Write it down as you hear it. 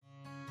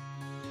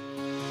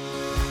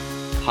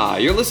Hi,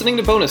 you're listening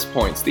to Bonus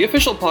Points, the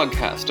official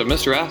podcast of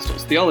Mr.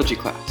 Astor's theology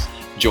class.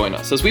 Join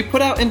us as we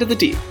put out into the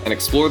deep and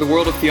explore the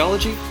world of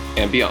theology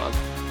and beyond.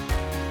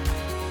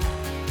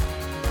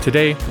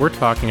 Today, we're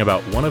talking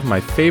about one of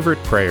my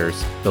favorite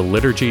prayers, the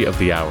Liturgy of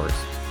the Hours.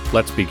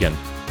 Let's begin.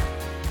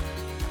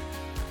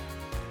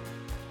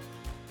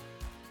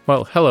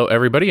 Well, hello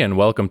everybody, and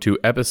welcome to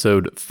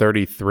episode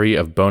 33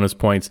 of Bonus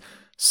Points.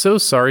 So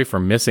sorry for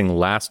missing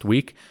last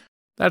week.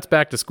 That's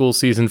back to school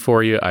season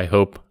for you, I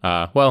hope.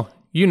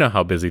 You know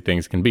how busy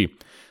things can be.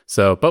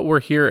 But we're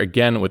here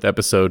again with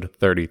episode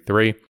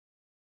 33.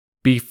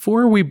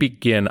 Before we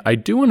begin, I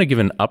do want to give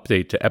an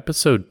update to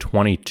episode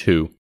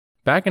 22.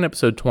 Back in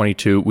episode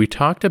 22, we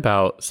talked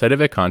about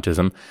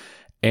sedevacantism,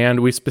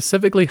 and we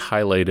specifically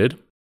highlighted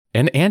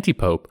an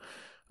anti-pope,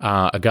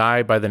 a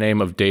guy by the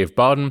name of Dave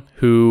Bawden,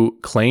 who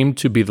claimed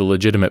to be the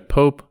legitimate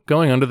pope,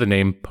 going under the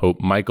name Pope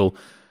Michael.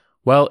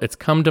 Well, it's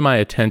come to my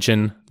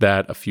attention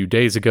that a few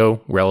days ago,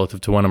 relative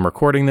to when I'm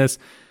recording this,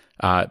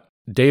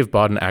 Dave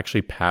Bawden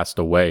actually passed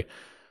away.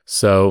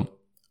 So,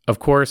 of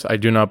course, I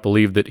do not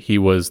believe that he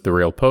was the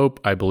real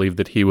pope. I believe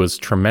that he was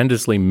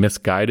tremendously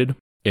misguided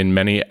in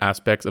many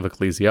aspects of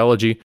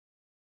ecclesiology,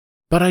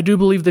 but I do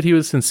believe that he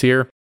was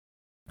sincere.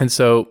 And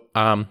so,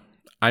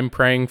 I'm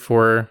praying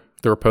for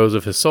the repose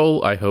of his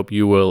soul. I hope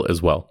you will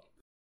as well.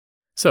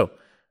 So,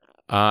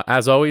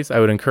 as always,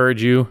 I would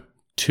encourage you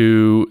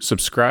to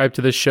subscribe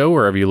to this show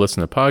wherever you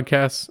listen to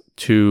podcasts,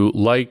 to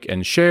like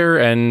and share,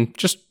 and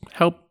just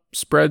help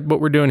spread what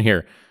we're doing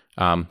here.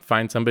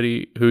 Find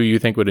somebody who you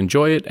think would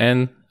enjoy it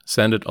and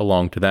send it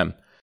along to them.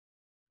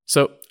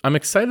 So I'm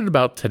excited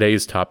about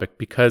today's topic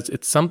because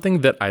it's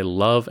something that I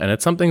love and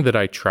it's something that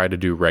I try to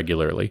do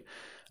regularly.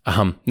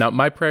 Now,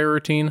 my prayer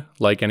routine,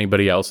 like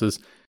anybody else's,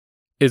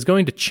 is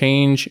going to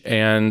change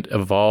and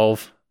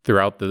evolve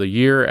throughout the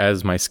year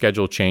as my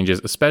schedule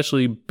changes,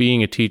 especially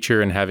being a teacher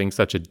and having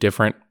such a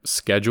different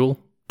schedule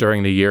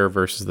during the year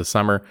versus the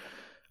summer.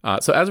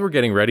 So as we're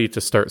getting ready to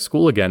start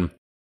school again,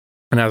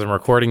 and as I'm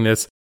recording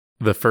this,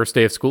 the first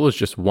day of school is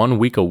just 1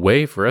 week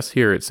away for us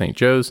here at St.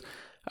 Joe's.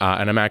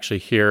 And I'm actually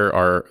here,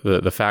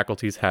 the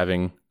faculty's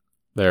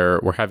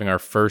we're having our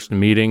first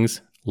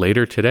meetings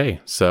later today.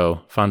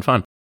 So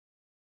fun.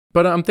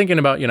 But I'm thinking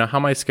about, how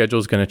my schedule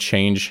is going to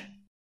change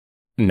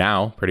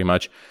now, pretty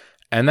much.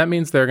 And that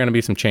means there are going to be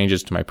some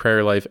changes to my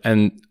prayer life.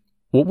 And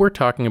what we're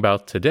talking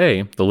about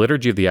today, the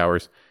Liturgy of the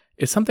Hours,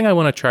 is something I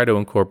want to try to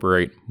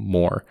incorporate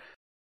more.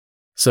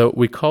 So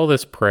we call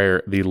this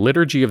prayer the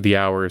Liturgy of the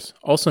Hours,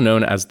 also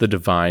known as the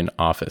Divine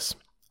Office.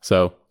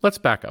 So let's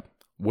back up.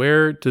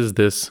 Where does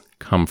this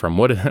come from?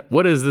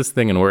 What is this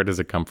thing and where does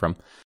it come from?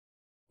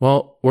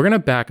 Well, we're going to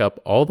back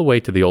up all the way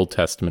to the Old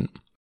Testament.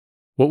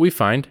 What we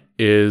find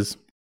is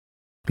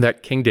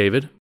that King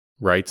David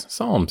writes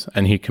Psalms,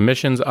 and he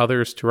commissions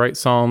others to write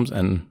Psalms,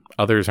 and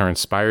others are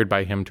inspired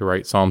by him to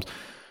write Psalms.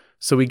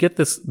 So we get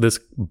this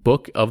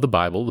book of the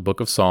Bible, the book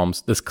of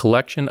Psalms, this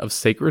collection of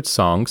sacred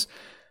songs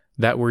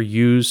that were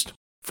used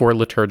for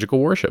liturgical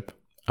worship.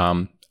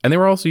 And they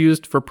were also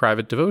used for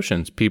private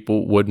devotions.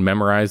 People would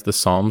memorize the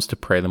Psalms to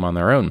pray them on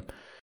their own.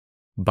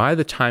 By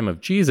the time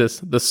of Jesus,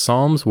 the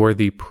Psalms were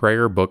the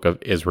prayer book of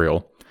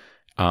Israel.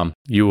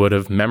 You would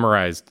have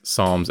memorized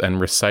Psalms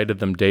and recited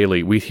them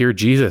daily. We hear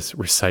Jesus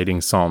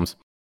reciting Psalms.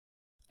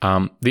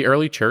 The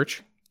early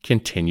church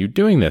continued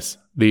doing this.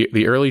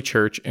 The early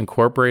church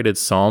incorporated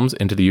Psalms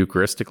into the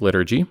Eucharistic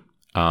liturgy,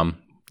 the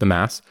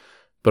Mass,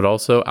 but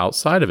also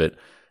outside of it.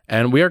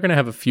 And we are going to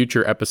have a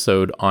future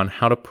episode on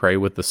how to pray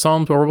with the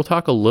Psalms, where we'll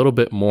talk a little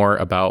bit more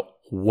about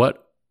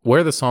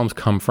where the Psalms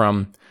come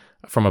from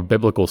a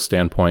biblical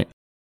standpoint.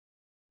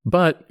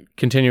 But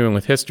continuing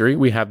with history,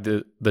 we have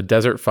the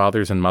desert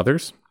fathers and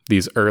mothers,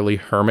 these early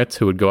hermits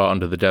who would go out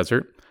into the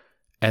desert,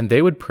 and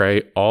they would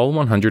pray all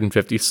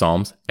 150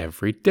 Psalms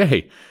every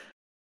day.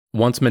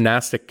 Once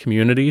monastic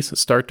communities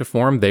start to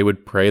form, they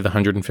would pray the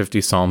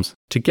 150 Psalms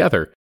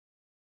together.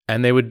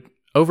 And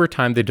over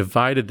time, they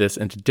divided this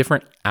into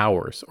different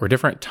hours or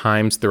different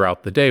times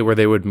throughout the day where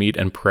they would meet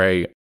and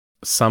pray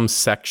some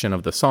section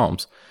of the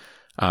Psalms.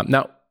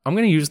 Now, I'm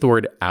going to use the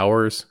word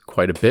hours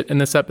quite a bit in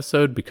this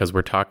episode because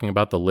we're talking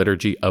about the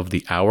Liturgy of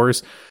the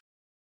Hours.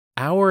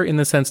 Hour, in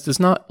the sense, does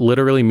not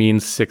literally mean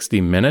 60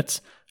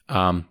 minutes.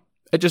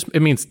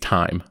 It means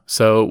time.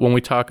 So when we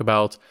talk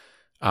about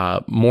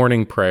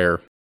morning prayer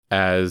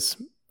as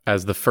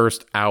the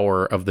first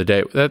hour of the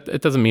day,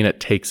 it doesn't mean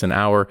it takes an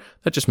hour.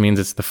 That just means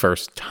it's the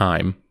first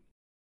time.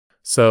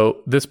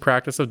 So this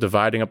practice of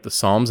dividing up the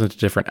Psalms into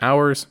different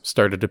hours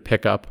started to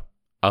pick up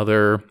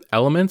other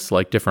elements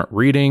like different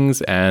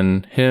readings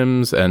and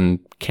hymns and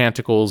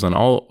canticles and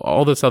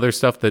all this other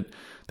stuff that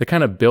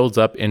kind of builds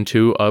up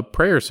into a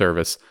prayer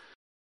service.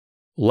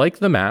 Like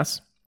the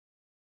Mass,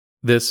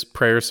 this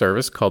prayer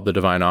service called the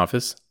Divine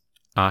Office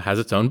has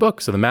its own book.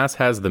 So the Mass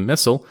has the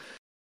Missal.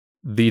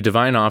 The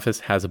Divine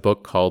Office has a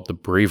book called the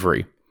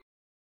Breviary.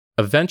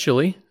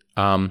 Eventually,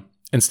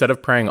 instead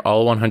of praying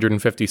all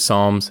 150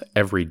 Psalms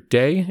every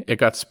day, it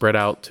got spread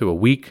out to a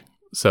week.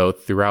 So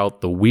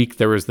throughout the week,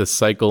 there was this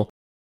cycle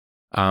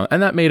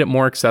And that made it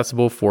more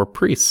accessible for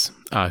priests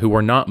who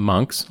were not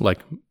monks.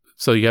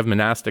 So you have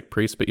monastic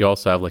priests, but you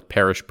also have like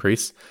parish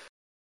priests.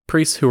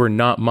 Priests who were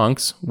not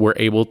monks were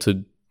able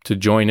to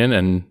join in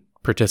and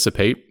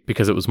participate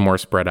because it was more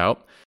spread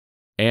out.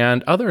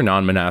 And other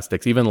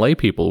non-monastics, even lay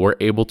people, were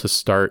able to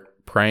start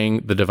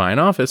praying the divine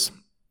office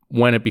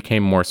when it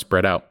became more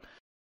spread out.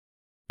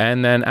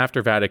 And then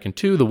after Vatican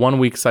II, the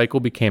 1-week cycle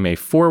became a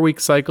 4-week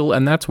cycle,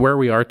 and that's where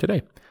we are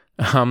today.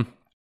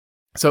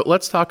 So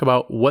let's talk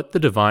about what the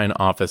divine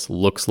office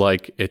looks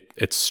like,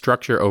 its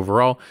structure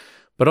overall,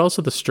 but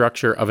also the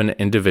structure of an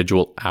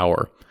individual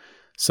hour.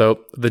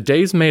 So the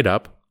day's made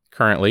up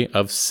currently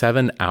of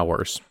 7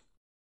 hours.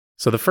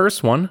 So the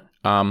first one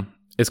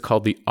is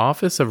called the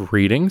Office of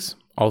Readings,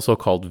 also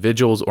called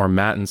Vigils or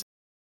Matins.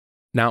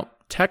 Now,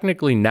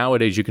 technically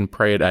nowadays you can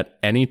pray it at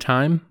any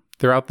time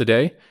throughout the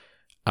day.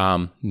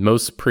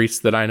 Most priests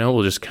that I know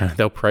will just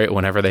they'll pray it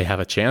whenever they have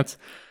a chance.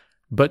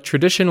 But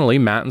traditionally,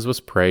 Matins was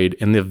prayed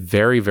in the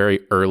very, very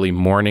early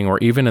morning or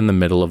even in the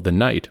middle of the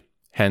night,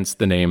 hence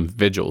the name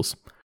Vigils.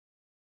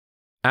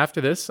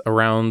 After this,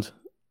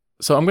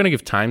 so I'm going to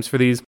give times for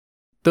these.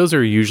 Those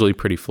are usually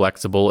pretty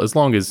flexible as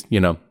long as,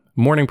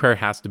 morning prayer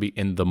has to be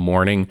in the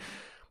morning.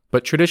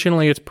 But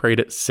traditionally, it's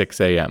prayed at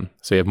 6 a.m.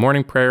 So you have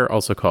morning prayer,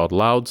 also called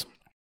lauds.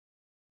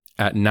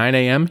 At 9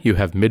 a.m., you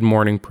have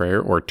mid-morning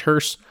prayer or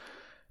terce.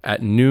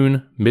 At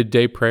noon,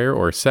 midday prayer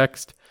or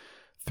sext.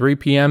 3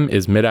 p.m.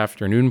 is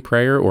mid-afternoon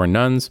prayer or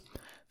nuns.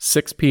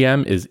 6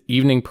 p.m. is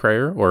evening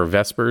prayer or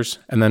vespers.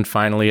 And then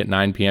finally at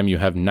 9 p.m. you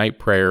have night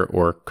prayer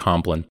or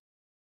compline.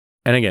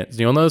 And again,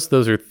 you'll notice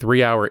those are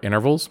 3-hour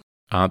intervals.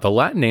 The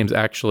Latin names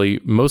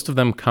actually, most of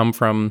them come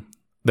from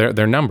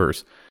their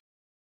numbers.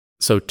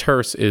 So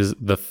terce is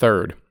the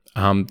third.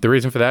 The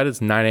reason for that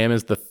is 9 a.m.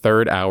 is the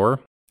third hour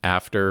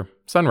after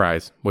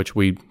sunrise, which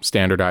we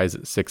standardize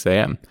at 6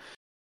 a.m.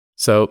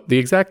 So the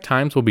exact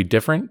times will be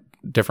different.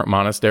 Different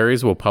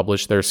monasteries will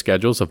publish their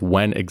schedules of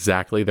when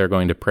exactly they're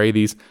going to pray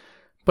these,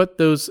 but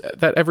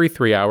that every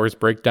 3 hours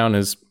breakdown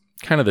is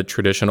kind of the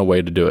traditional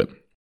way to do it.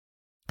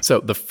 So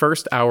the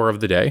first hour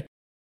of the day,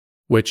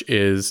 which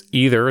is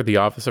either the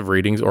Office of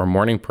Readings or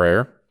morning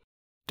prayer,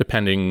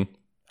 depending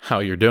how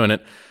you're doing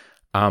it,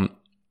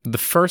 the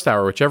first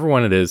hour, whichever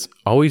one it is,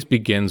 always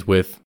begins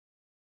with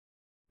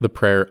the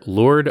prayer,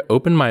 "Lord,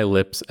 open my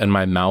lips and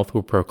my mouth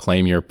will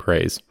proclaim your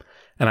praise."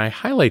 And I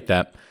highlight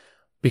that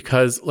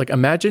because,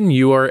 imagine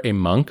you are a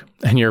monk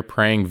and you're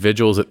praying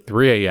vigils at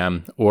 3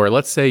 a.m., or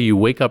let's say you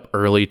wake up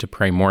early to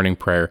pray morning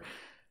prayer,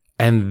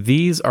 and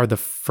these are the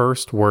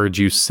first words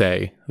you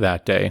say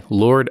that day.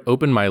 "Lord,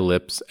 open my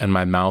lips and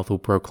my mouth will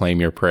proclaim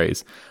your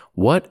praise."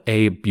 What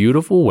a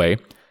beautiful way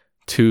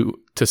to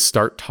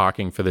start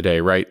talking for the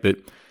day, right? That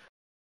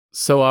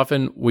so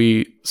often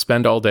we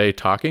spend all day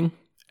talking,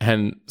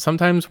 and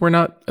sometimes we're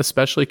not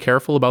especially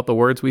careful about the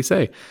words we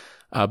say.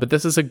 But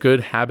this is a good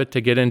habit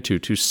to get into,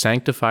 to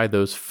sanctify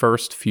those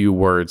first few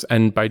words,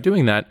 and by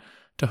doing that,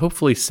 to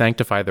hopefully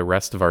sanctify the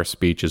rest of our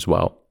speech as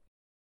well.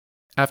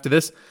 After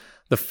this,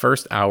 the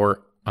first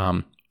hour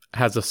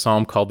has a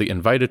psalm called the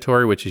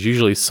Invitatory, which is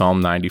usually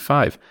Psalm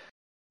 95.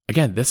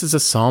 Again, this is a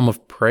psalm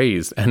of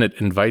praise, and it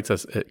invites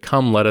us,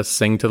 "Come, let us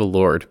sing to the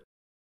Lord."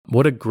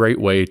 What a great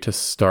way to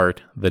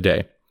start the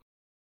day.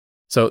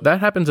 So that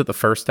happens at the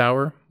first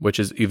hour, which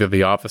is either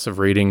the Office of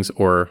Readings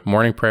or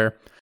morning prayer.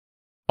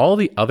 All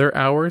the other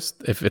hours,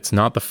 if it's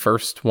not the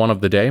first one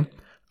of the day,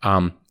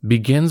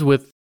 begins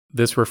with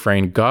this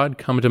refrain, "God,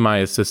 come to my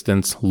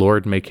assistance,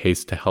 Lord, make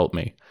haste to help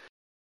me."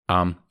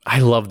 I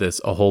love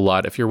this a whole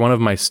lot. If you're one of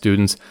my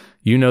students,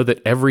 you know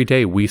that every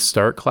day we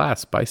start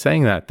class by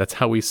saying that. That's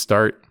how we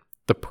start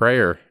the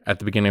prayer at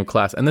the beginning of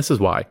class. And this is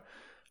why.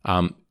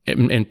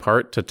 In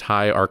part to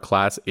tie our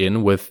class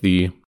in with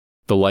the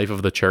life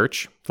of the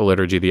church, the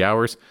Liturgy of the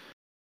Hours.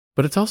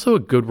 But it's also a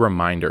good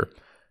reminder.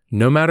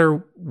 No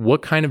matter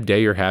what kind of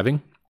day you're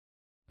having,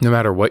 no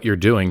matter what you're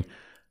doing,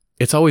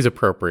 it's always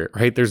appropriate,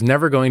 right? There's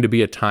never going to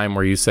be a time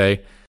where you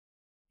say,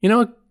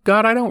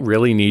 "God, I don't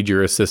really need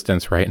your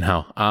assistance right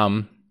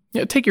now.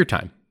 Take your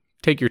time.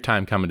 Take your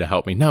time coming to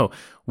help me." No,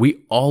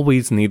 we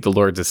always need the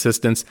Lord's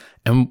assistance,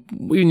 and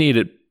we need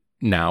it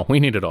now.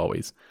 We need it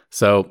always.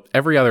 So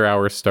every other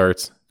hour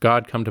starts,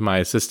 "God, come to my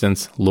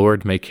assistance.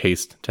 Lord, make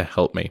haste to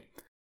help me."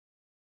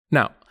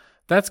 Now,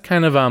 that's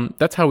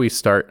that's how we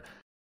start.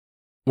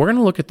 We're going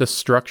to look at the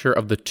structure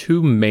of the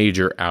 2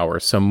 major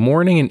hours. So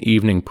morning and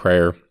evening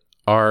prayer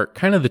are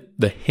kind of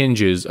the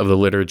hinges of the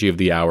Liturgy of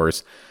the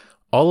Hours.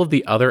 All of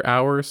the other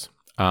hours,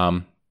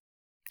 or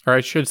I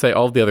should say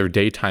all of the other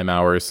daytime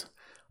hours,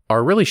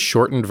 are really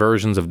shortened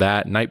versions of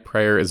that. Night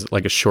prayer is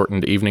like a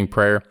shortened evening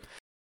prayer.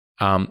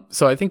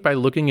 So I think by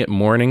looking at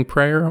morning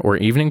prayer or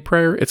evening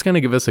prayer, it's going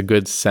to give us a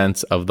good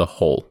sense of the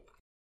whole.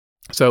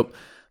 So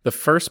the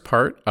first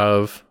part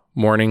of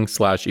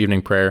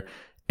morning/evening prayer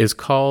is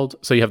called,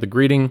 so you have the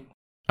greeting,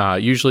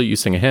 usually you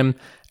sing a hymn,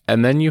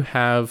 and then you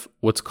have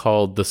what's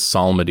called the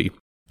psalmody.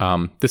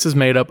 This is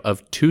made up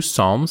of 2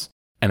 psalms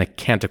and a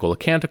canticle. A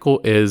canticle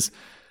is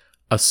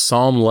a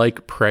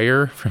psalm-like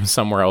prayer from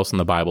somewhere else in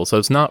the Bible. So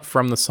it's not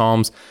from the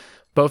Psalms,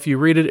 But if you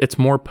read it, it's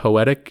more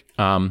poetic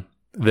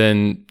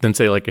than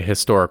say like a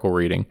historical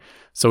reading.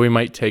 So we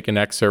might take an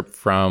excerpt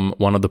from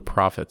one of the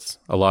prophets.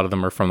 A lot of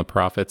them are from the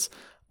prophets,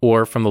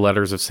 or from the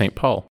letters of St.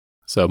 Paul.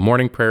 So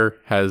morning prayer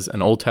has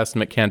an Old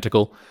Testament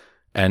canticle,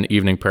 and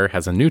evening prayer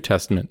has a New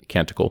Testament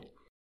canticle.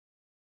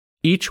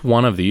 Each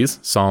one of these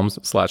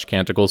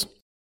psalms/canticles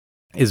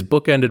is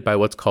bookended by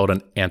what's called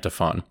an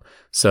antiphon.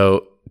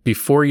 So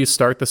before you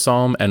start the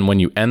psalm and when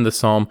you end the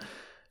psalm,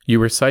 you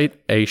recite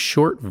a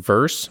short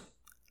verse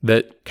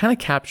that kind of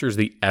captures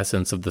the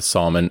essence of the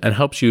psalm and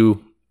helps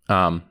you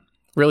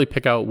really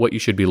pick out what you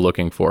should be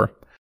looking for.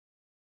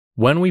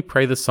 When we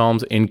pray the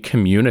psalms in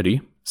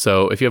community,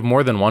 so if you have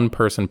more than one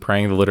person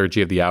praying the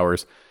Liturgy of the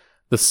Hours,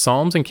 the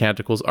psalms and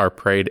canticles are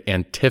prayed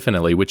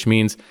antiphonally, which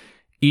means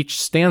each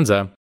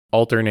stanza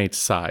alternates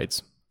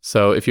sides.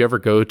 So if you ever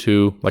go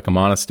to like a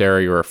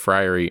monastery or a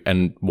friary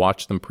and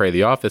watch them pray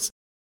the office,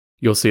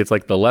 you'll see it's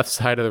like the left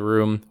side of the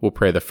room will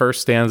pray the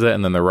first stanza,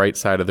 and then the right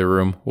side of the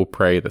room will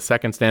pray the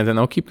second stanza, and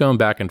they'll keep going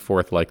back and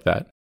forth like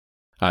that.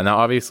 Now,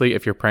 obviously,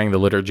 if you're praying the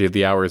Liturgy of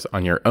the Hours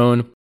on your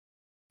own,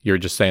 you're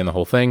just saying the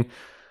whole thing.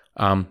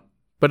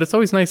 But it's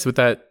always nice with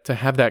that to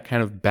have that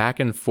kind of back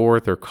and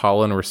forth or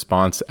call and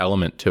response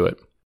element to it.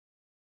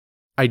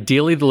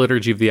 Ideally, the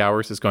Liturgy of the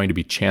Hours is going to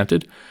be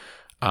chanted,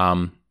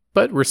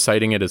 but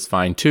reciting it is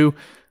fine too.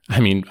 I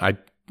mean, I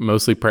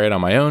mostly pray it on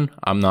my own.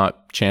 I'm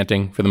not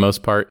chanting for the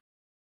most part.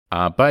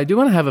 But I do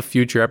want to have a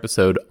future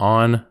episode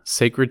on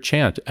sacred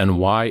chant and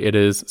why it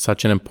is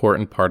such an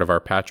important part of our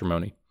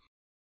patrimony.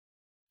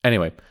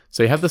 Anyway,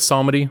 so you have the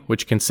psalmody,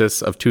 which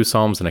consists of 2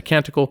 psalms and a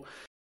canticle,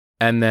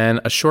 and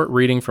then a short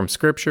reading from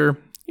scripture,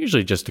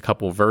 usually just a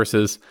couple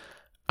verses,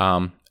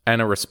 and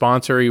a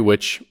responsory,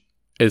 which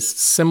is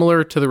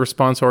similar to the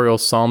responsorial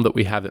psalm that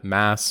we have at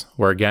Mass,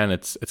 where again,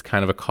 it's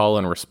kind of a call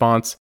and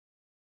response.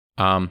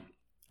 And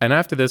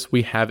after this,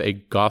 we have a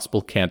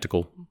gospel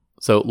canticle.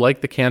 So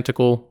like the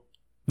canticle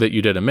that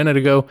you did a minute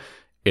ago,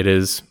 it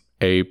is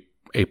a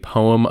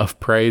poem of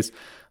praise.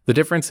 The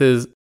difference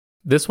is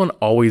this one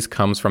always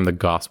comes from the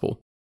gospel.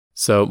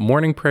 So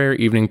morning prayer,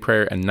 evening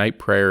prayer, and night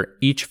prayer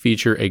each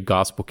feature a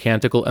gospel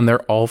canticle, and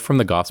they're all from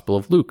the Gospel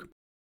of Luke.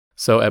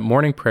 So at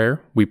morning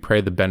prayer, we pray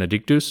the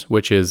Benedictus,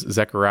 which is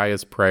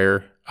Zechariah's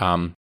prayer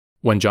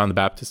when John the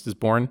Baptist is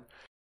born.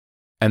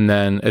 And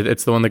then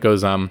it's the one that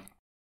goes,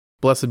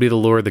 "Blessed be the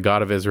Lord, the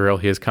God of Israel.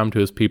 He has come to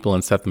his people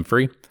and set them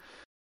free."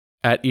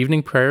 At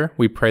evening prayer,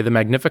 we pray the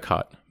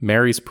Magnificat,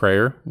 Mary's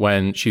prayer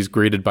when she's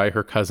greeted by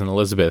her cousin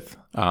Elizabeth.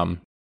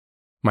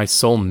 My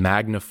soul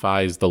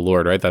magnifies the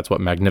Lord, right? That's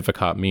what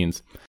Magnificat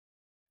means.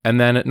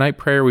 And then at night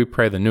prayer, we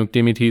pray the Nunc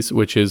Dimittis,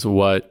 which is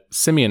what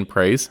Simeon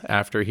prays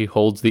after he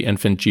holds the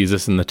infant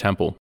Jesus in the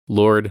temple.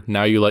 Lord,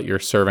 now you let your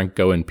servant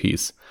go in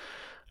peace.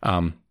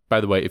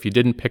 By the way, if you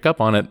didn't pick up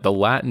on it, the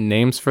Latin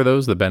names for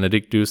those, the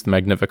Benedictus, the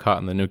Magnificat,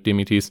 and the Nunc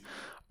Dimittis,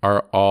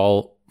 are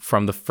all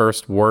from the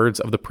first words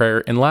of the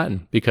prayer in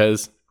Latin,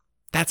 because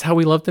that's how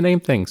we love to name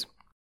things.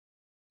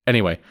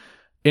 Anyway,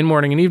 in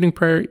morning and evening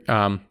prayer,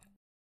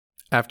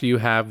 after you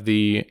have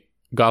the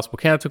gospel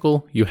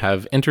canticle, you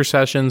have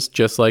intercessions,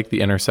 just like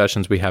the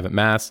intercessions we have at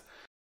Mass.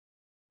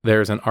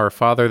 There's an Our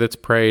Father that's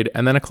prayed,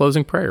 and then a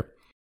closing prayer.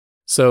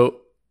 So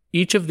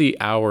each of the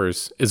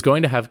hours is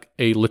going to have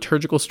a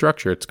liturgical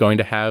structure. It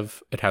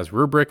has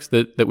rubrics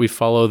that we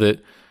follow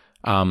that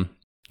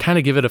kind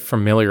of give it a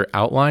familiar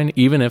outline,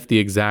 even if the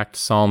exact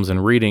psalms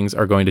and readings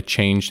are going to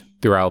change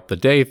throughout the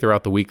day,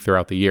 throughout the week,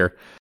 throughout the year.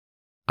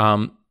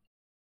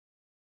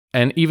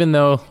 And even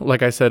though,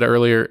 like I said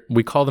earlier,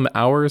 we call them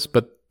hours,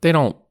 but they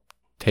don't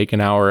take an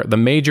hour. The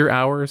major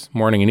hours,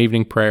 morning and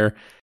evening prayer,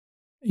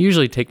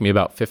 usually take me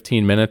about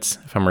 15 minutes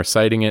if I'm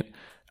reciting it.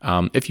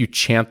 If you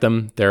chant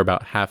them, they're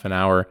about half an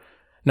hour.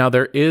 Now,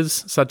 there is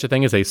such a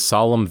thing as a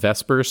solemn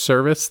Vespers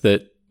service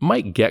that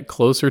might get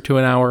closer to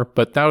an hour,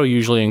 but that'll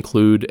usually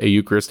include a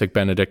Eucharistic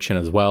benediction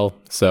as well.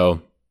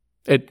 So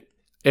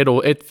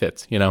it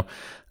fits, you know.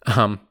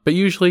 But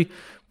usually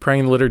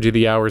praying the Liturgy of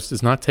the Hours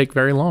does not take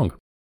very long,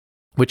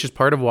 which is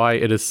part of why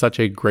it is such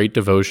a great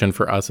devotion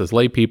for us as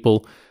lay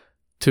people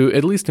to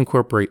at least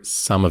incorporate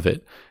some of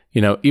it.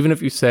 You know, even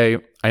if you say,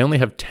 I only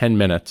have 10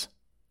 minutes,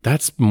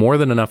 that's more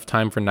than enough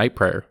time for night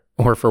prayer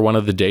or for one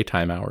of the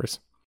daytime hours.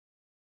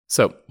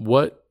 So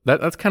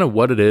that's kind of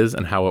what it is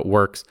and how it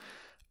works.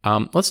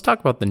 Let's talk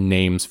about the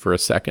names for a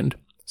second.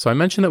 So I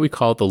mentioned that we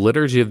call it the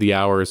Liturgy of the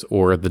Hours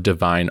or the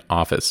Divine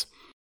Office.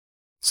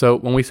 So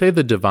when we say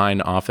the Divine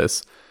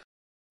Office,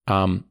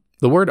 the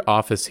word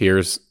office here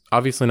is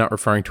obviously not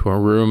referring to a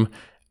room.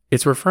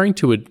 It's referring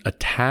to a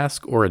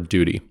task or a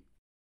duty.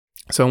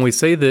 So when we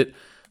say that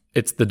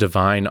it's the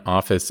divine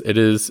office, it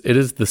is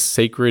the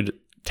sacred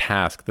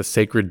task, the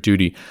sacred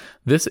duty.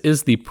 This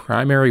is the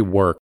primary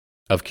work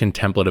of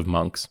contemplative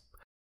monks.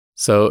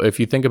 So if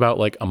you think about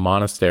like a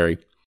monastery,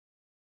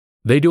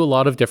 they do a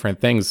lot of different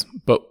things,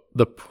 but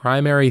the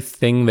primary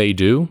thing they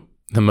do,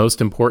 the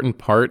most important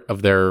part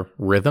of their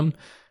rhythm,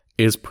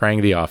 is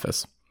praying the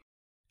office.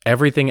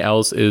 Everything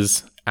else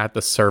is at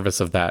the service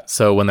of that.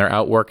 So when they're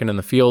out working in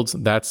the fields,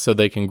 that's so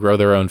they can grow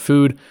their own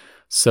food,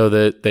 so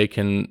that they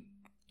can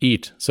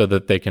eat so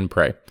that they can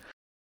pray.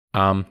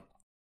 When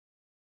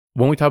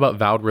we talk about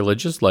vowed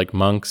religious, like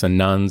monks and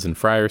nuns and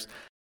friars,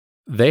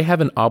 they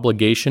have an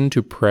obligation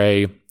to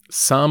pray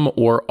some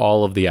or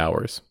all of the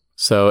hours.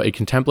 So a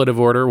contemplative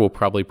order will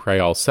probably pray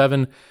all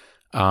 7.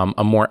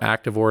 A more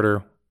active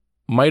order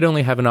might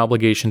only have an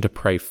obligation to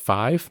pray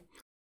 5.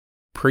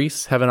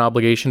 Priests have an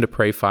obligation to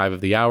pray 5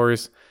 of the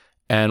hours.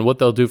 And what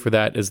they'll do for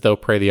that is they'll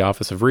pray the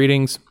office of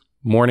readings,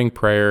 morning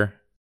prayer,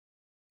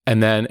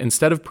 and then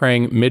instead of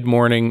praying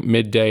mid-morning,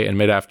 midday, and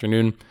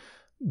mid-afternoon,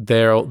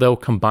 they'll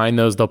combine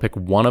those. They'll pick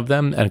one of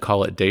them and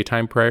call it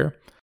daytime prayer.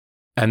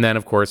 And then,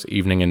 of course,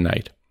 evening and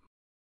night.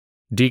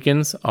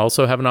 Deacons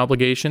also have an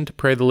obligation to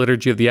pray the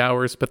Liturgy of the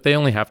Hours, but they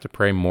only have to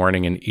pray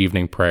morning and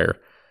evening prayer.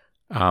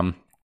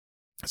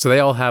 So they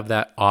all have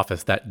that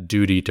office, that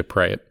duty to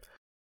pray it.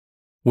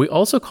 We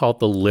also call it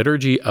the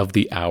Liturgy of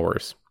the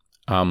Hours.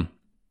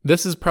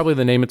 This is probably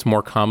the name it's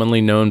more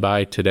commonly known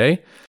by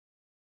today.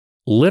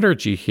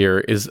 Liturgy here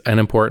is an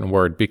important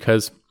word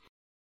because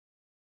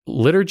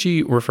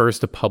liturgy refers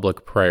to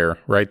public prayer,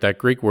 right? That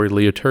Greek word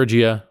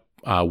liturgia,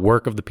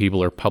 work of the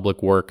people or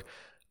public work,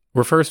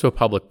 refers to a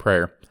public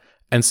prayer.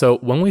 And so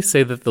when we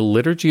say that the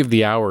Liturgy of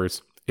the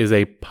Hours is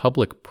a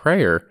public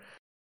prayer,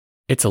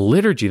 it's a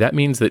liturgy. That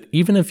means that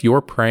even if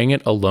you're praying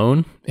it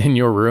alone in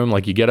your room,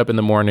 like you get up in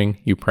the morning,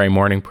 you pray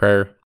morning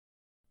prayer,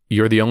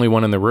 you're the only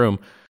one in the room,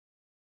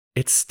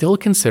 it's still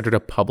considered a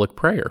public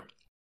prayer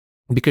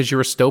because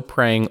you're still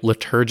praying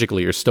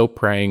liturgically, you're still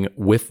praying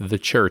with the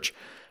church.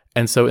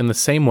 And so in the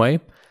same way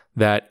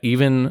that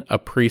even a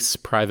priest's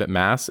private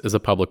mass is a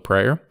public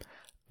prayer,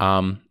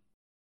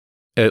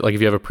 like if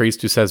you have a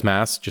priest who says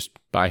mass just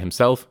by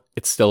himself,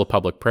 it's still a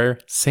public prayer.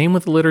 Same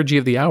with the Liturgy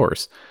of the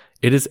Hours.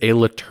 It is a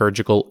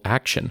liturgical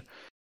action.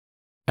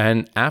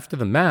 And after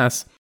the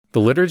mass, the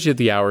Liturgy of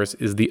the Hours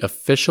is the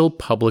official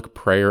public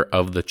prayer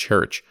of the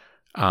church.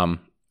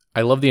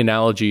 I love the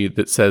analogy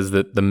that says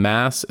that the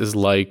mass is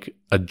like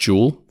a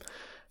jewel,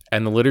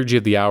 and the Liturgy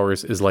of the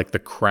Hours is like the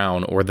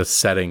crown or the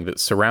setting that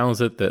surrounds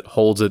it, that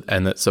holds it,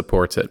 and that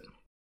supports it.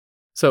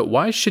 So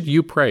why should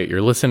you pray?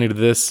 You're listening to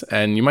this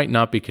and you might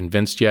not be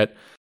convinced yet.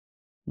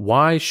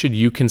 Why should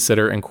you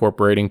consider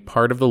incorporating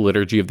part of the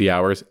Liturgy of the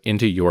Hours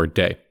into your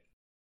day?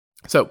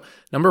 So,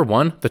 number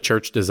 1, the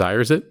church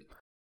desires it.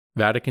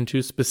 Vatican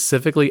II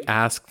specifically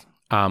asked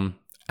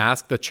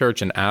the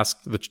church and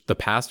asked the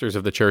pastors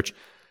of the church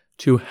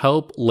to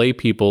help lay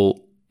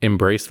people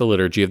embrace the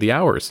Liturgy of the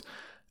Hours.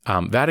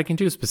 Vatican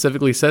II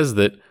specifically says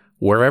that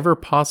wherever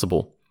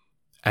possible,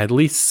 at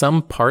least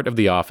some part of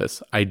the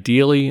office,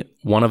 ideally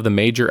one of the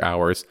major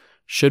hours,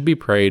 should be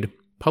prayed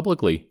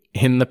publicly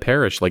in the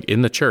parish, like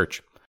in the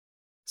church.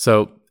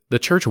 So the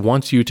church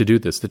wants you to do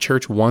this. The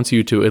church wants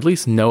you to at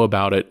least know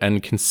about it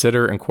and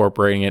consider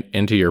incorporating it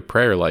into your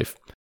prayer life.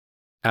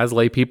 As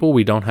lay people,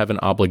 we don't have an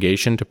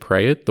obligation to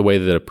pray it the way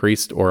that a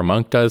priest or a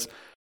monk does,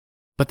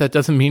 but that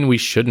doesn't mean we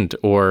shouldn't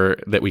or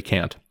that we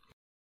can't.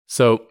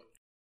 So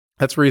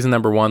that's reason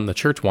number 1, the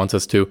church wants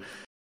us to.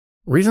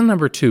 Reason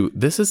number 2,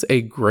 this is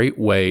a great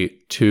way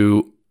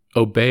to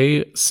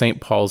obey St.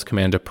 Paul's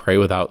command to pray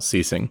without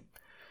ceasing.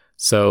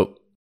 So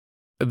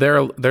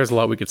there's a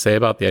lot we could say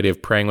about the idea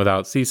of praying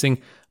without ceasing,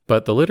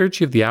 but the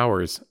Liturgy of the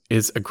Hours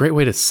is a great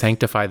way to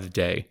sanctify the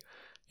day.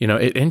 You know,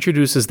 it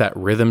introduces that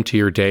rhythm to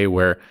your day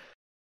where,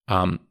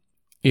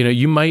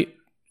 you might,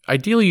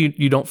 ideally,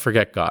 you don't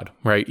forget God,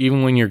 right?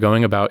 Even when you're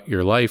going about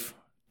your life,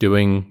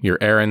 doing your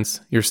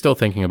errands, you're still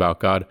thinking about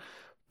God.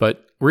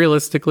 But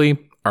realistically,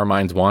 our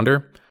minds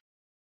wander.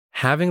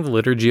 Having the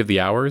Liturgy of the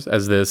Hours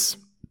as this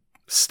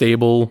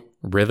stable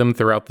rhythm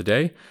throughout the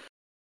day,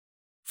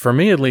 for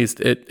me at least,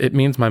 it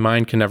means my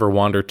mind can never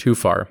wander too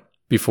far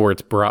before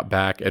it's brought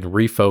back and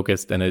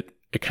refocused, and it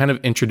kind of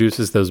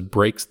introduces those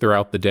breaks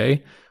throughout the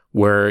day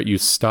where you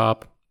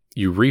stop,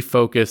 you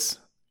refocus,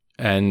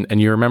 and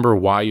you remember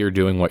why you're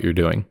doing what you're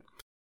doing.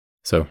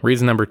 So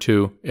reason number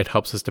 2, it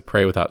helps us to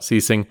pray without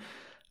ceasing.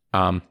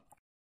 And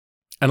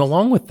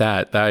along with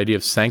that, the idea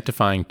of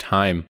sanctifying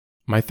time,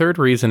 my third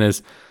reason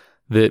is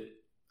that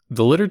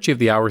the Liturgy of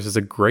the Hours is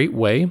a great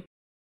way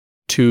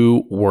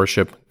to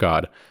worship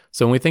God.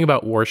 So when we think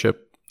about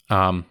worship,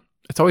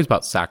 it's always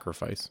about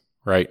sacrifice,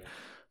 right?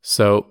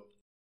 So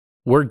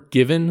we're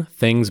given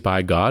things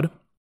by God.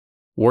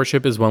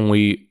 Worship is when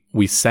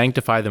we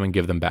sanctify them and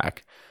give them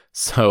back.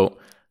 So,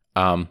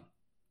 and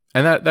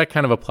that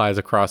kind of applies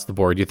across the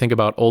board. You think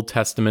about Old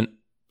Testament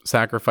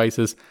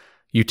sacrifices,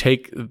 you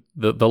take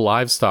the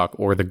livestock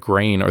or the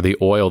grain or the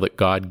oil that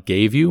God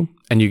gave you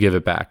and you give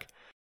it back.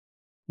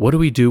 What do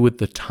we do with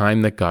the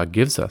time that God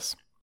gives us?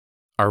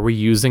 Are we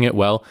using it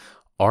well?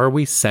 Are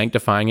we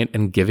sanctifying it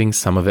and giving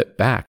some of it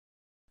back?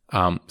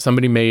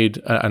 Somebody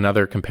made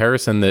another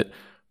comparison that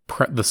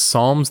the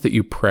psalms that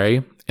you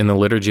pray in the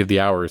Liturgy of the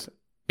Hours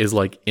is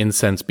like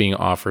incense being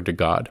offered to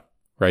God,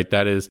 right?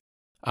 That is,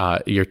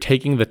 you're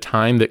taking the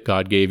time that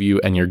God gave you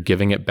and you're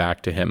giving it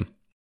back to Him.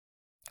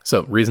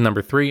 So reason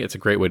number 3, it's a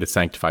great way to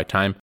sanctify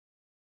time.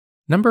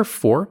 Number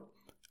 4,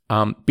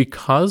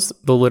 because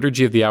the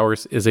Liturgy of the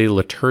Hours is a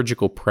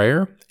liturgical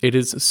prayer, it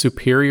is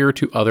superior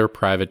to other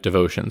private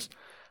devotions.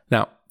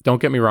 Now,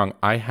 don't get me wrong.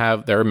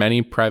 There are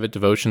many private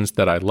devotions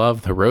that I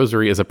love. The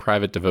Rosary is a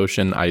private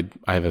devotion. I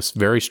have a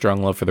very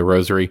strong love for the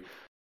Rosary.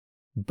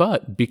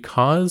 But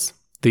because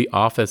the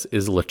office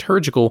is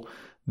liturgical,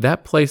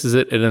 that places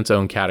it in its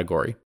own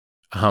category.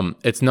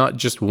 It's not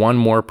just one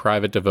more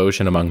private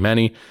devotion among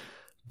many.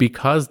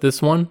 Because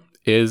this one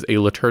is a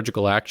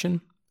liturgical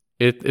action,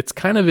 it's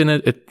kind of in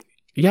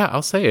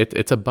I'll say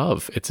it's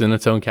above. It's in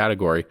its own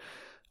category.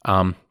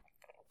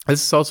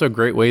 This is also a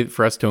great way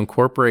for us to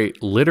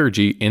incorporate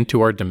liturgy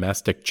into our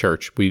domestic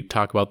church. We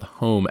talk about the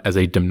home as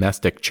a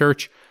domestic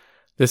church.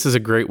 This is a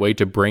great way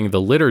to bring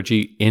the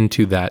liturgy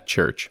into that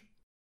church.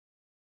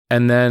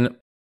 And then,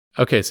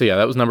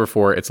 that was number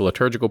 4. It's a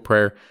liturgical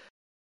prayer.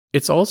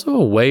 It's also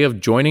a way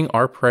of joining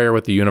our prayer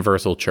with the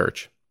universal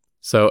church.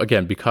 So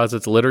again, because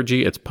it's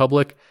liturgy, it's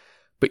public,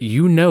 but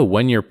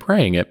when you're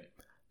praying it,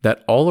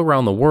 that all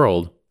around the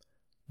world,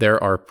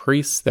 there are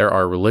priests, there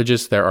are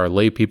religious, there are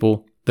lay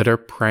people that are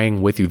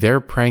praying with you. They're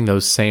praying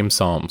those same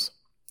psalms.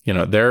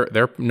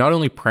 They're not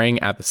only praying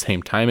at the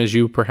same time as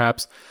you,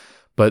 perhaps,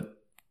 but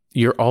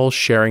you're all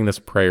sharing this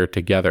prayer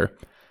together.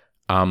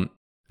 And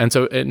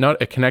so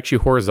it connects you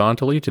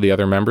horizontally to the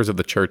other members of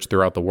the church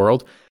throughout the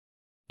world.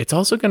 It's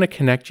also going to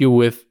connect you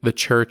with the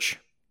church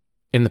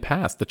in the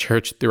past, the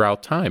church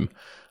throughout time.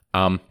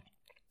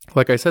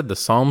 Like I said, the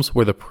Psalms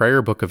were the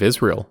prayer book of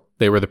Israel.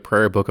 They were the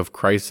prayer book of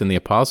Christ and the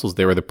apostles.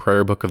 They were the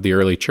prayer book of the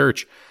early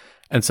church.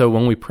 And so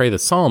when we pray the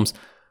Psalms,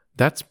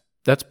 that's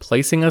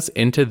placing us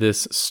into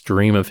this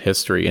stream of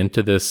history,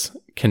 into this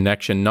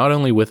connection, not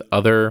only with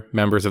other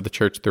members of the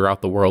church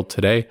throughout the world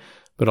today,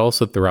 but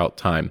also throughout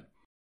time.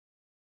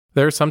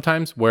 There are some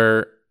times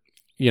where,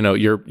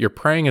 you're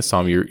praying a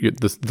psalm.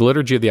 The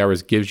Liturgy of the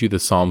Hours gives you the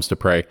Psalms to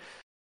pray.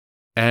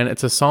 And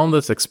it's a psalm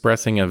that's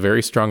expressing a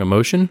very strong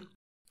emotion,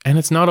 and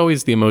it's not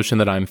always the emotion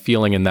that I'm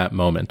feeling in that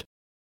moment.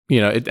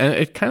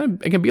 It can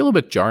be a little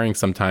bit jarring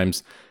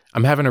sometimes.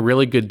 I'm having a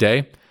really good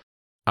day,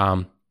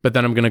 but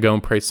then I'm going to go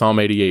and pray Psalm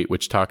 88,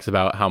 which talks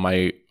about how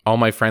all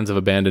my friends have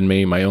abandoned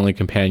me. My only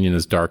companion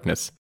is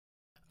darkness.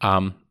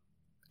 And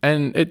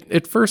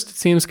at first it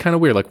seems kind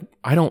of weird, like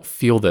I don't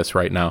feel this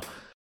right now.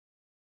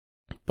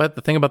 But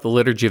the thing about the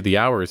Liturgy of the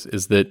Hours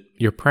is that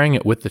you're praying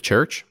it with the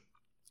church.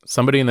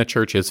 Somebody in the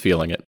church is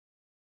feeling it.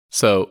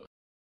 So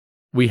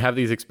we have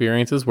these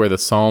experiences where the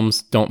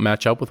Psalms don't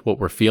match up with what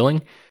we're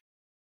feeling,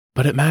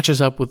 but it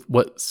matches up with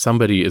what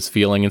somebody is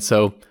feeling. And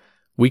so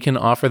we can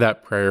offer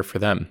that prayer for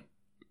them.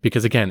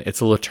 Because again, it's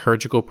a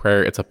liturgical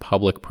prayer. It's a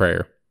public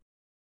prayer.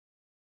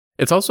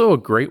 It's also a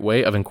great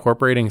way of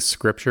incorporating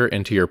scripture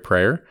into your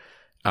prayer.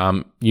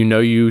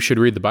 You should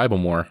read the Bible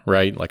more,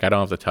 right? Like I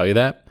don't have to tell you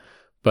that,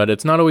 but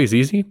it's not always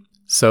easy.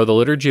 So the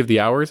Liturgy of the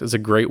Hours is a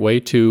great way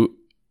to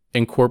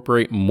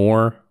incorporate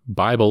more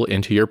Bible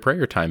into your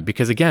prayer time.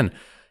 Because again,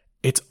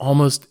 it's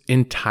almost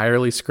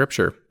entirely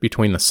scripture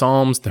between the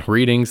Psalms, the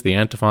readings, the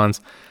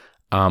antiphons.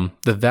 The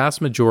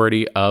vast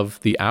majority of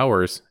the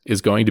hours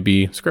is going to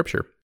be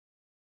scripture.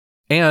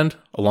 And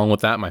along with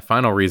that, my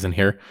final reason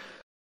here,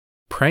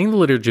 praying the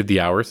Liturgy of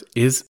the Hours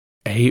is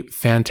a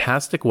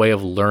fantastic way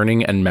of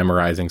learning and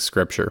memorizing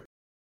scripture.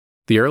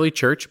 The early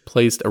church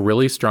placed a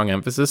really strong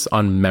emphasis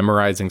on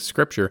memorizing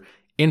scripture,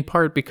 in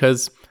part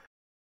because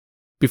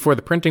before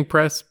the printing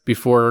press,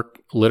 before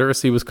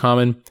literacy was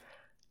common,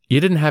 you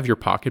didn't have your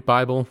pocket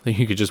Bible that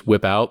you could just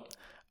whip out.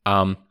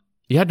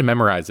 You had to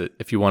memorize it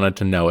if you wanted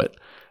to know it.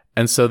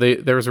 And so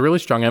there was a really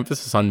strong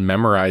emphasis on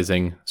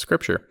memorizing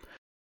scripture.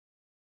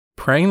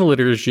 Praying the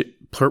Liturgy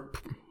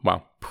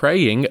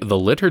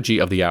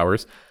of the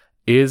Hours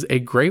is a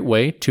great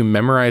way to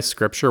memorize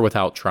scripture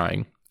without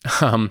trying.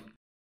 And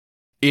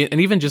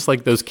even just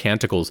like those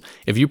canticles,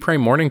 if you pray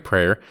morning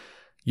prayer,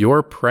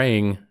 you're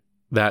praying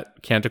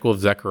that canticle of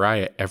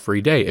Zechariah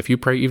every day. If you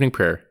pray evening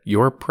prayer,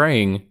 you're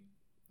praying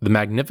the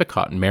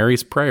Magnificat,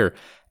 Mary's prayer,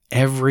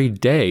 every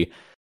day.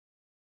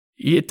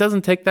 It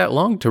doesn't take that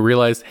long to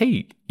realize,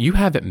 hey, you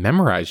have it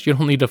memorized. You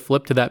don't need to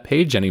flip to that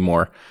page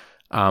anymore.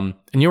 And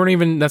you weren't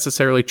even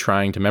necessarily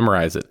trying to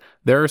memorize it.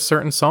 There are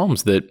certain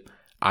psalms that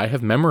I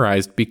have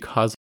memorized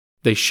because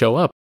they show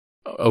up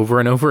over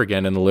and over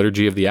again in the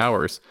Liturgy of the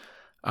Hours.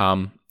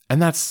 And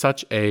that's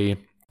such a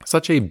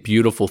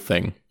beautiful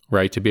thing,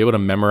 right? To be able to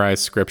memorize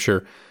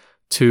scripture,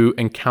 to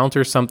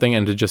encounter something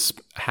and to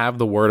just have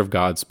the word of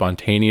God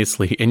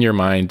spontaneously in your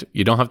mind.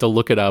 You don't have to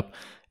look it up.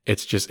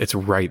 It's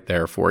right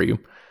there for you.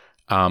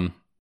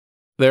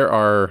 There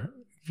are,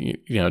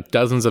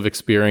 dozens of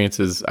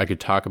experiences I could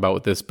talk about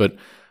with this, but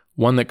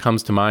one that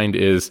comes to mind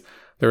is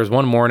there was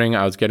one morning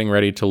I was getting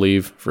ready to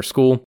leave for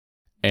school,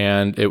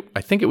 and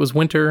I think it was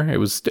winter. It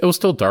was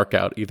still dark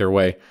out either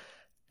way.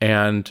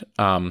 And,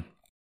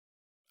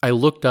 I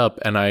looked up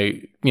and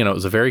it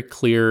was a very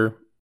clear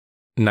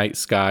night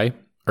sky,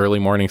 early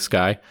morning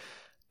sky,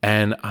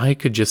 and I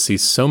could just see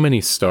so many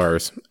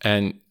stars.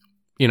 And,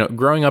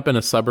 growing up in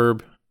a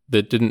suburb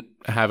that didn't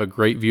have a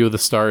great view of the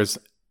stars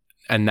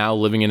and now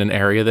living in an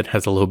area that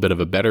has a little bit of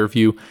a better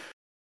view,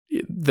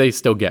 they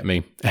still get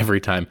me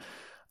every time.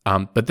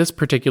 But this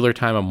particular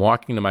time I'm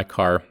walking to my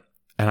car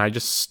and I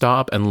just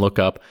stop and look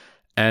up,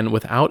 and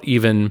without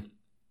even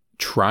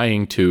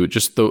trying to,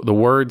 just the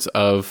words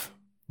of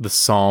the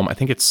Psalm, I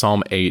think it's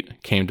Psalm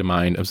 8 came to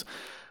mind. It was,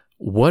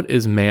 what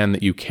is man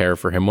that you care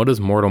for him? What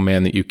is mortal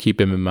man that you keep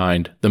him in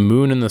mind? The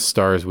moon and the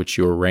stars which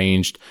you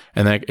arranged.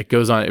 And then it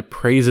goes on, it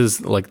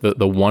praises like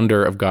the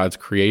wonder of God's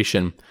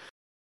creation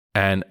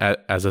and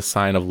as a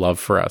sign of love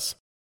for us.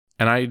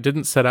 And I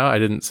didn't say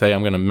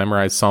I'm going to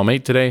memorize Psalm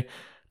 8 today,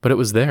 but it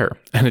was there.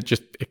 And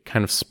it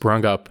kind of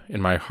sprung up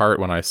in my heart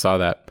when I saw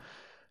that.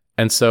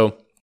 And so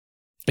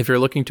if you're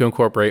looking to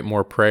incorporate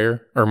more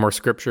prayer or more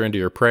scripture into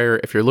your prayer,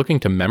 if you're looking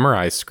to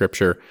memorize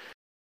scripture,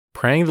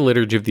 praying the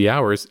Liturgy of the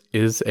Hours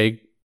is I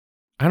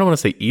don't want to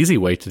say easy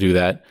way to do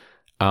that,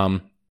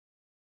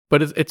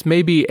 but it's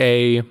maybe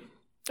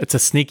it's a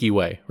sneaky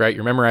way, right?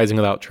 You're memorizing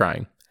without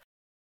trying.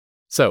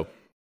 So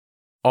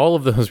all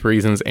of those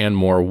reasons and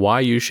more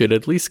why you should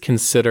at least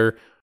consider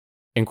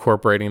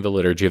incorporating the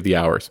Liturgy of the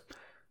Hours.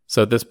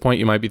 So at this point,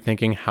 you might be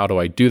thinking, how do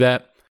I do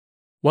that?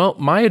 Well,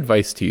 my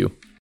advice to you,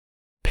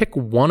 pick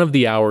one of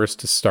the hours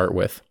to start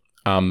with.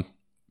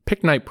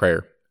 Pick night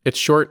prayer. It's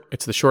short.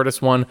 It's the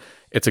shortest one.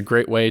 It's a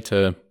great way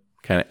to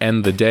kind of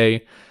end the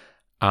day.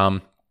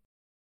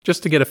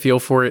 Just to get a feel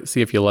for it,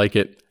 see if you like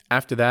it.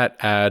 After that,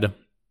 add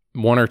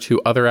one or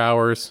two other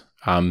hours.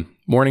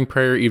 Morning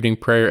prayer, evening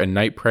prayer, and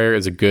night prayer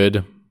is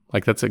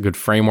that's a good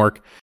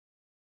framework.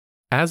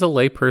 As a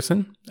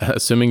layperson,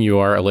 assuming you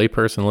are a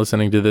layperson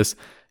listening to this,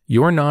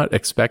 you're not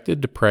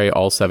expected to pray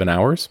all 7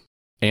 hours.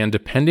 And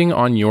depending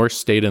on your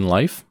state in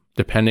life,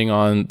 depending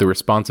on the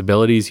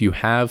responsibilities you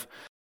have,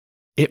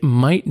 it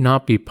might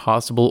not be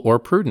possible or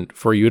prudent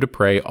for you to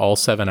pray all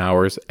 7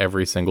 hours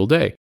every single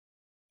day.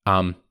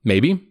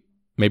 Maybe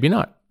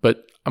not.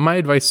 But my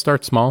advice,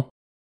 start small,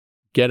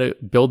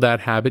 build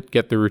that habit,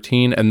 get the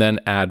routine, and then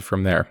add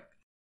from there.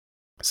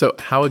 So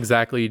how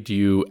exactly do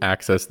you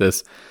access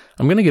this?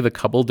 I'm going to give a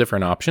couple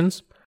different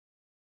options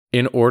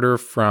in order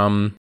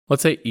from,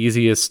 let's say,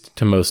 easiest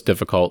to most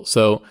difficult.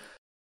 So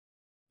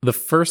the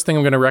first thing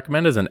I'm going to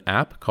recommend is an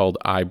app called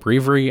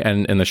iBreviary,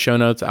 and in the show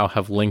notes, I'll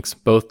have links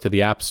both to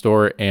the App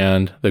Store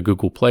and the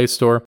Google Play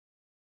Store.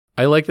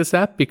 I like this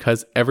app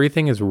because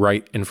everything is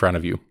right in front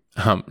of you.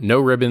 No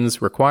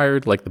ribbons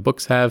required like the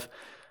books have.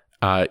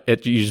 You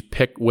just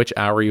pick which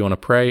hour you want to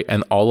pray,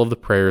 and all of the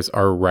prayers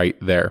are right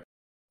there.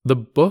 The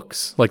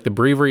books, like the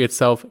breviary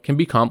itself, can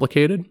be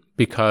complicated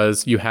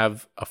because you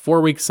have a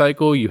 4-week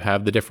cycle, you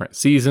have the different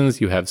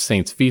seasons, you have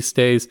saints' feast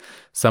days.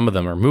 Some of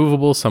them are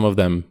movable, some of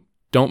them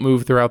don't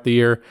move throughout the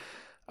year.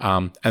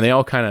 And they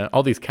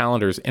all these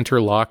calendars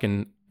interlock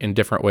in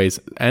different ways.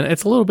 And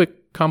it's a little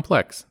bit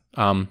complex.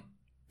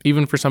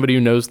 Even for somebody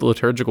who knows the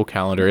liturgical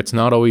calendar, it's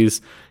not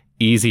always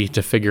easy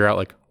to figure out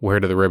like where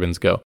do the ribbons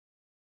go.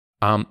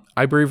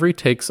 iBreviary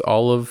takes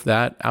all of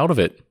that out of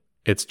it.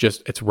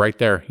 It's right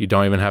there. You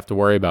don't even have to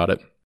worry about it.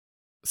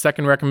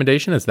 Second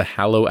recommendation is the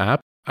Hallow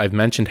app. I've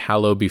mentioned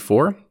Hallow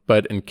before,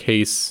 but in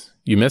case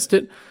you missed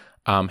it,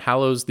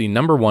 Hallow's the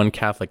 #1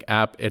 Catholic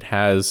app. It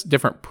has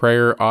different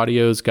prayer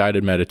audios,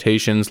 guided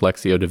meditations,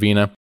 Lectio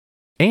Divina,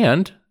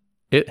 and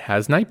it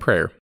has night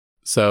prayer.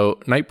 So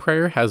night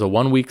prayer has a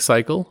 1-week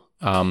cycle.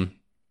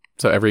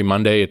 So every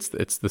Monday it's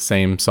the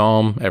same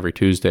psalm, every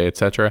Tuesday,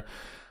 etc.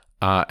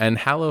 And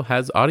Hallow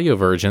has audio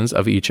versions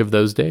of each of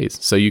those days.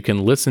 So you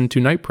can listen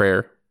to night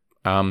prayer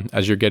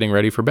as you're getting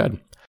ready for bed.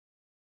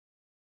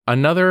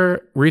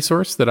 Another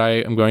resource that I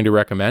am going to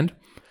recommend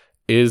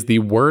is the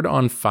Word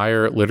on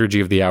Fire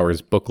Liturgy of the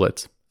Hours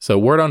booklets. So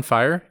Word on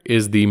Fire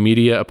is the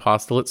media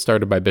apostolate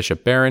started by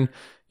Bishop Barron.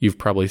 You've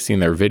probably seen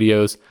their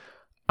videos.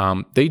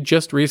 They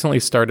just recently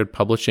started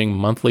publishing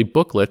monthly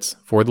booklets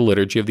for the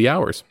Liturgy of the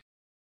Hours.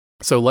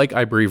 So like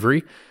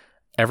iBreviary,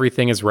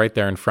 everything is right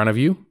there in front of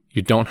you.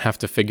 You don't have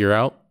to figure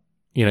out,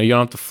 you don't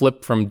have to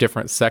flip from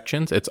different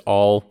sections. It's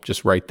all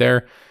just right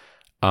there.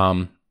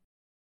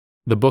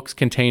 The books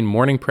contain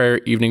morning prayer,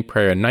 evening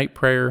prayer, and night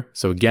prayer.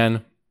 So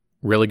again,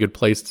 really good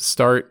place to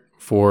start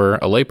for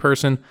a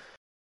layperson.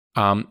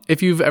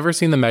 If you've ever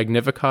seen the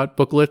Magnificat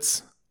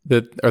booklets,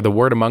 or the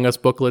Word Among Us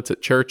booklets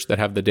at church that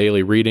have the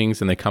daily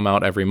readings and they come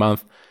out every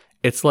month,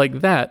 it's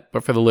like that,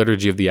 but for the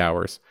Liturgy of the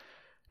Hours.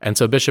 And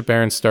so Bishop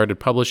Barron started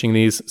publishing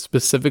these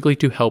specifically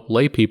to help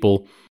lay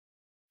people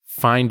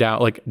find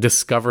out,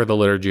 discover the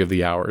Liturgy of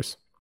the Hours.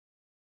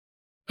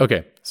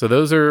 Okay, so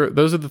those are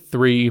the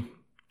three,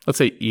 let's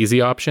say,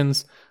 easy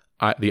options.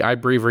 The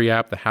iBreviary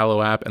app, the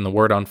Hallow app, and the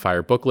Word on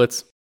Fire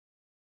booklets.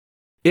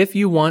 If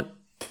you want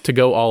to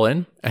go all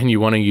in and you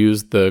want to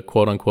use the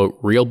quote-unquote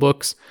real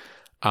books,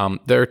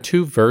 there are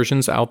 2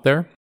 versions out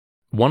there.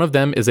 One of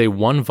them is a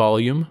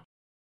 1-volume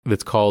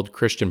that's called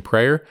Christian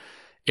Prayer.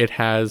 It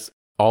has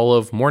all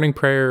of morning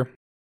prayer,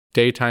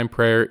 daytime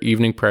prayer,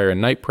 evening prayer, and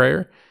night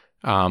prayer.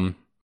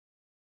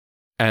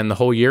 And the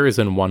whole year is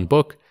in one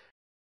book.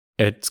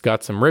 It's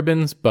got some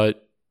ribbons,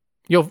 but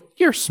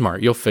you're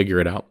smart. You'll figure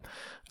it out.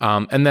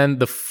 And then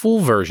the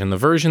full version, the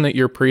version that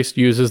your priest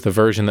uses, the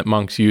version that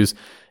monks use,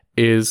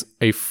 is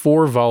a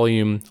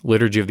 4-volume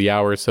Liturgy of the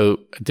Hours.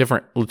 So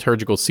different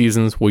liturgical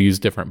seasons will use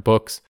different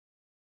books.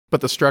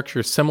 but the structure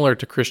is similar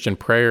to Christian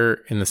prayer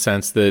in the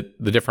sense that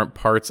the different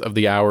parts of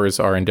the hours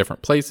are in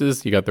different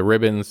places. You got the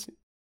ribbons.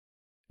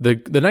 The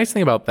nice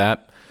thing about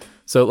that,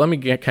 so let me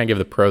kind of give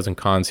the pros and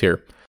cons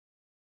here.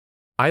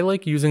 I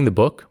like using the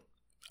book,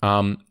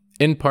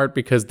 in part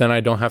because then I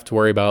don't have to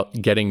worry about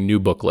getting new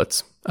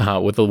booklets.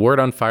 With the Word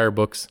on Fire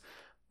books,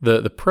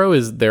 the pro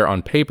is they're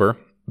on paper,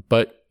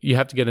 but you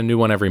have to get a new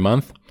one every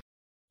month.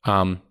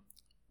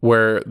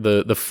 Where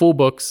the full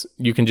books,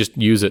 you can just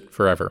use it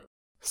forever.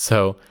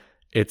 So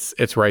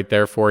it's right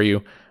there for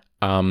you.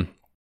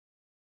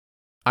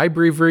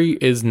 iBreviary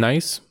is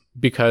nice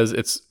because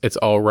it's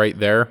all right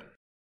there.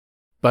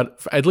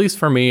 But at least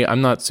for me,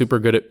 I'm not super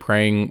good at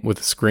praying with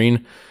a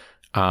screen.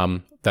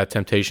 That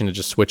temptation to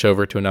just switch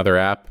over to another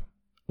app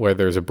where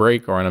there's a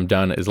break or when I'm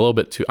done is a little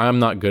bit I'm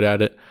not good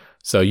at it.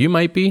 So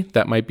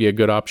that might be a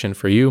good option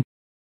for you.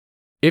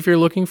 If you're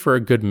looking for a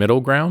good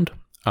middle ground,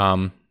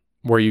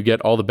 where you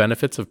get all the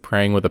benefits of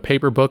praying with a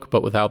paper book,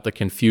 but without the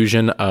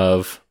confusion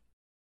of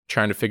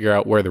trying to figure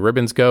out where the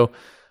ribbons go,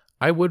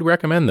 I would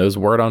recommend those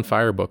Word on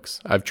Fire books.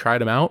 I've tried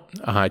them out.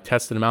 I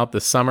tested them out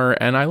this summer,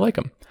 and I like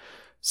them.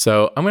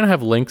 So I'm going to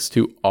have links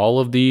to all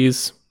of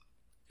these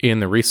in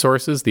the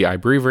resources, the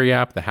iBreviary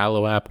app, the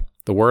Hallow app,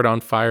 the Word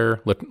on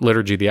Fire,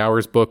 Liturgy of the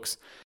Hours books,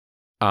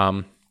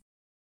 the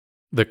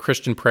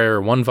Christian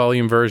Prayer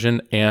 1-volume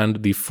version,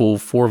 and the full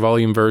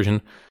 4-volume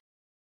version.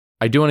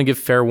 I do want to give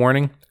fair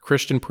warning.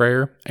 Christian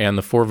Prayer and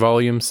the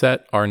 4-volume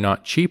set are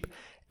not cheap,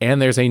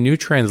 and there's a new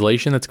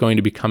translation that's going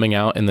to be coming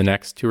out in the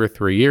next 2 or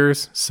 3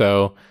 years.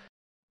 So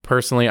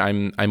personally,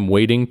 I'm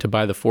waiting to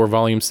buy the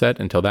 4-volume set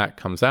until that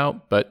comes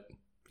out, but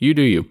you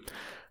do you.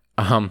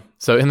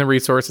 So in the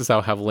resources,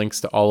 I'll have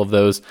links to all of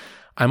those.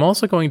 I'm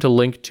also going to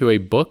link to a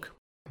book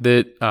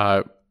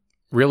that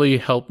really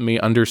helped me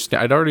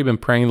understand. I'd already been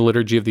praying the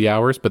Liturgy of the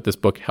Hours, but this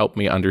book helped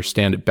me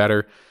understand it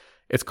better.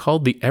 It's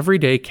called The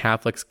Everyday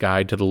Catholic's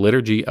Guide to the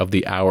Liturgy of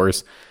the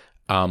Hours.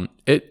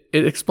 It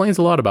explains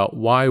a lot about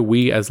why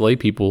we as lay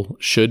people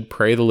should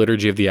pray the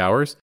Liturgy of the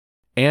Hours,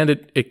 and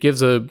it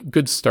gives a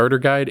good starter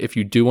guide. If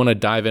you do want to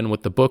dive in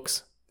with the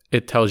books,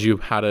 it tells you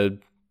how to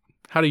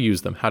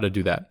use them, how to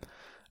do that.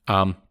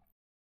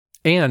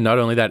 And not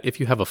only that, if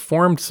you have a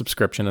Formed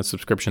subscription, a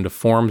subscription to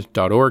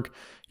formed.org,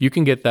 you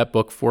can get that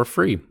book for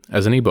free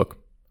as an ebook.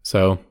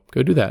 So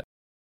go do that.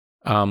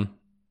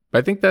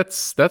 I think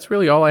that's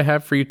really all I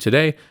have for you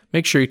today.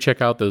 Make sure you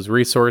check out those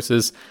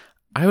resources.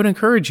 I would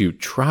encourage you,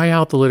 try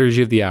out the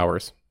Liturgy of the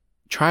Hours.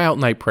 Try out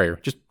night prayer.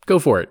 Just go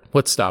for it.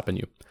 What's stopping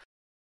you?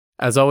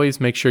 As always,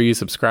 make sure you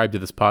subscribe to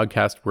this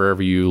podcast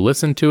wherever you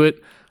listen to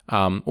it.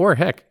 Or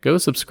heck, go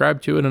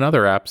subscribe to it in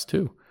other apps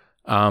too.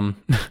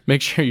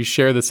 Make sure you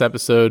share this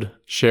episode,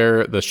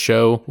 share the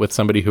show with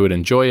somebody who would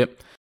enjoy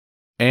it.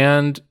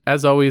 And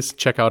as always,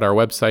 check out our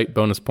website,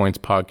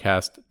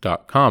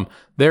 bonuspointspodcast.com.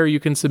 There you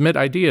can submit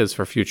ideas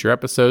for future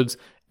episodes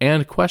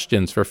and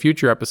questions for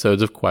future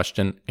episodes of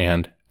Question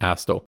and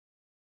Astle.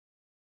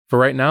 For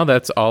right now,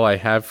 that's all I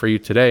have for you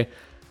today.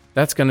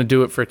 That's going to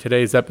do it for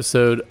today's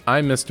episode.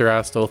 I'm Mr.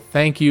 Astle.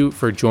 Thank you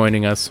for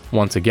joining us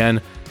once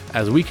again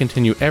as we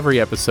continue every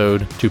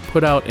episode to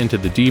put out into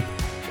the deep,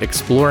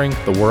 exploring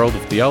the world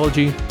of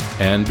theology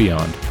and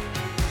beyond.